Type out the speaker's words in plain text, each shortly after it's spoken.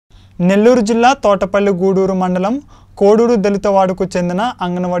నెల్లూరు జిల్లా తోటపల్లి గూడూరు మండలం కోడూరు దళితవాడకు చెందిన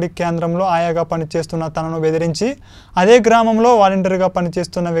అంగన్వాడీ కేంద్రంలో ఆయాగా పనిచేస్తున్న తనను బెదిరించి అదే గ్రామంలో వాలంటీర్గా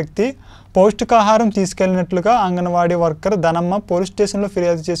పనిచేస్తున్న వ్యక్తి పౌష్టికాహారం తీసుకెళ్లినట్లుగా అంగన్వాడీ వర్కర్ ధనమ్మ పోలీస్ స్టేషన్లో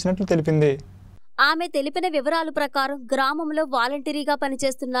ఫిర్యాదు చేసినట్లు తెలిపింది. ఆమె తెలిపిన వివరాల ప్రకారం గ్రామంలో వాలంటీర్గా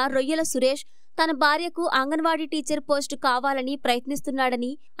పనిచేస్తున్న రొయ్యల సురేష్ తన భార్యకు అంగన్వాడీ టీచర్ పోస్టు కావాలని ప్రయత్నిస్తున్నాడని,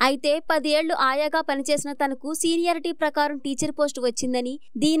 అయితే 10 ఏళ్లు ఆయాగా పనిచేసిన తనకు సీనియారిటీ ప్రకారం టీచర్ పోస్టు వచ్చిందని,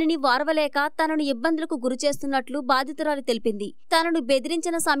 దీనిని వారవలేక తనను ఇబ్బందులకు గురిచేస్తున్నట్లు బాధితురాలు తెలిపింది. తనను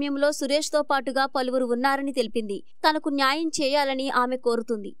బెదిరించిన సమయంలో సురేష్ తో పాటుగా పలువురు ఉన్నారని తెలిపింది. తనకు న్యాయం చేయాలని ఆమె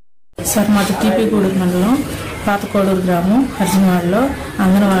కోరుతుంది. సార్, మాది టీపీగూడూరు మండలం పాత కోడూరు గ్రామం హర్జన్వాడలో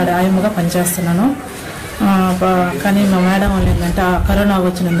అంగన్వాడీ ఆయమ్మగా పనిచేస్తున్నాను. కానీ మా మేడం వాళ్ళు ఏంటంటే కరోనా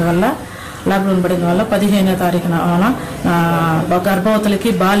వచ్చినందువల్ల లాక్డౌన్ పడిన వల్ల 15వ తారీఖున గర్భవతులకి,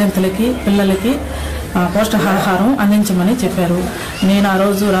 బాలింతలకి, పిల్లలకి పౌష్టికాహారం అందించమని చెప్పారు. నేను ఆ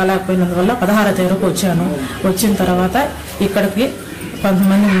రోజు రాలేకపోయినందువల్ల 16వ తారీఖు వచ్చాను. వచ్చిన తర్వాత ఇక్కడికి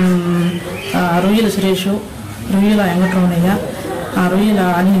కొంతమంది రొయ్యల సురేష్, రొయ్యల వెంకటరమణయ్య, రొయ్యల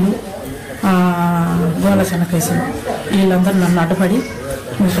అనిలు, గోల చెనకేశలు వీళ్ళందరూ నన్ను అడ్డుపడి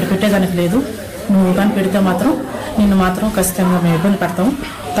నువ్వు ఇక్కడ పెట్టేదానికి లేదు, నువ్వు కానీ పెడితే మాత్రం నిన్ను మాత్రం ఖచ్చితంగా మేము ఇబ్బంది పెడతాము,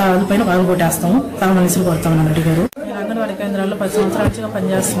 తాదుపైన బాగు కొట్టేస్తాము, తాము మనుషులు కొడతాము అని అడిగారు. నేను అంగన్వాడీ కేంద్రాల్లో 10 సంవత్సరాలుగా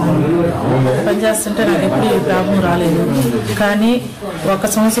పనిచేస్తుంటే నాకు ఎప్పుడు ఈ ప్రాబ్లం రాలేదు. కానీ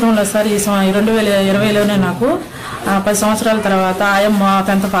 1 సంవత్సరంలో సార్ ఈ 2020లోనే నాకు 10 సంవత్సరాల తర్వాత ఆయమ్మ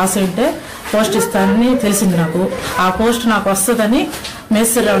 10th పాస్ అయితే పోస్ట్ ఇస్తానని తెలిసింది. నాకు ఆ పోస్ట్ నాకు వస్తుందని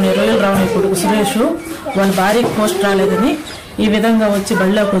మేస్త్రి రావుని, రొయ్యల రావుని కొడుకు సురేష్ వాళ్ళ భార్యకి పోస్ట్ రాలేదని ఈ విధంగా వచ్చి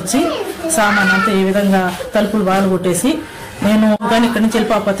బళ్ళలోకి వచ్చి సామాన్ అంతా ఈ విధంగా తలుపులు బాగా కొట్టేసి నేను కానీ ఇక్కడి నుంచి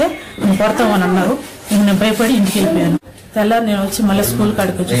వెళ్ళిపోతే నేను కొడతామని అన్నారు. నేను భయపడి ఇంటికి వెళ్ళిపోయాను. తెల్లారి నేను వచ్చి మళ్ళీ స్కూల్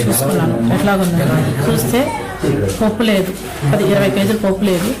కాడికి వచ్చి చూసుకున్నాను ఎట్లాగుందని. చూస్తే పప్పు లేదు, 20 కేజీలు పప్పు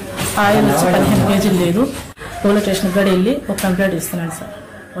లేదు, ఆయిల్ వచ్చి 15 కేజీలు లేదు. పోలీస్ స్టేషన్ కూడా వెళ్ళి ఒక కంప్లైంట్ ఇస్తున్నాను సార్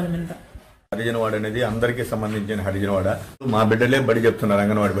వాళ్ళ మీద. హరిజనవాడ అనేది అందరికీ సంబంధించిన హరిజనవాడ. మా బిడ్డలే బడి చెప్తున్నారు,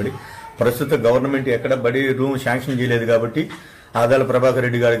 అంగన్వాడీ బడి. ప్రస్తుత గవర్నమెంట్ ఎక్కడ బడి రూమ్ శాంక్షన్ చేయలేదు కాబట్టి ఆదాల ప్రభాకర్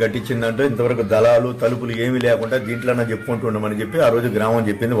రెడ్డి గారు కట్టించిందంటే ఇంతవరకు దళాలు తలుపులు ఏమీ లేకుండా దీంట్లోనే చెప్పుకుంటూ ఉండమని చెప్పి ఆ రోజు గ్రామం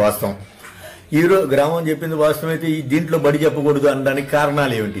చెప్పింది వాస్తవం. ఈ రోజు గ్రామం చెప్పింది వాస్తవం అయితే ఈ దీంట్లో బడి చెప్పకూడదు అనడానికి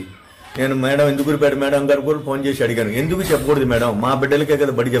కారణాలు ఏమిటి? నేను మేడం ఎందుకురిపేట మేడం గారు కూడా ఫోన్ చేసి అడిగాను, ఎందుకు చెప్పకూడదు మేడం, మా బిడ్డలకే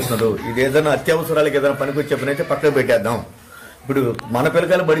కదా బడి చెప్తున్నారు, ఇది ఏదైనా అత్యవసరాలకు ఏదైనా పనికి చెప్పనైతే పక్కన పెట్టేద్దాం. ఇప్పుడు మన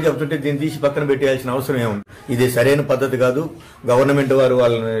పిల్లకాయలు బడి చెప్తుంటే దీన్ని తీసి పక్కన పెట్టేయాల్సిన అవసరం ఏముంది? ఇది సరైన పద్ధతి కాదు. గవర్నమెంట్ వారు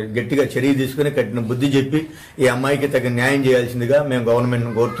వాళ్ళని గట్టిగా చర్య తీసుకుని కట్టిన బుద్ధి చెప్పి ఈ అమ్మాయికి తగిన న్యాయం చేయాల్సిందిగా మేము గవర్నమెంట్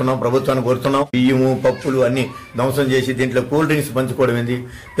కోరుతున్నాం, ప్రభుత్వాన్ని కోరుతున్నాం. బియ్యము, పప్పులు అన్ని ధ్వంసం చేసి దీంట్లో కూల్ డ్రింక్స్ పంచుకోవడం ఏంది,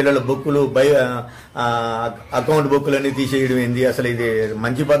 పిల్లల బుక్కులు అకౌంట్ బుక్కులు అన్ని తీసేయడం ఏంది? అసలు ఇది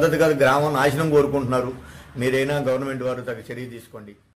మంచి పద్ధతి కాదు. గ్రామం నాశనం కోరుకుంటున్నారు. మీరైనా గవర్నమెంట్ వారు తగ్గ చర్య తీసుకోండి.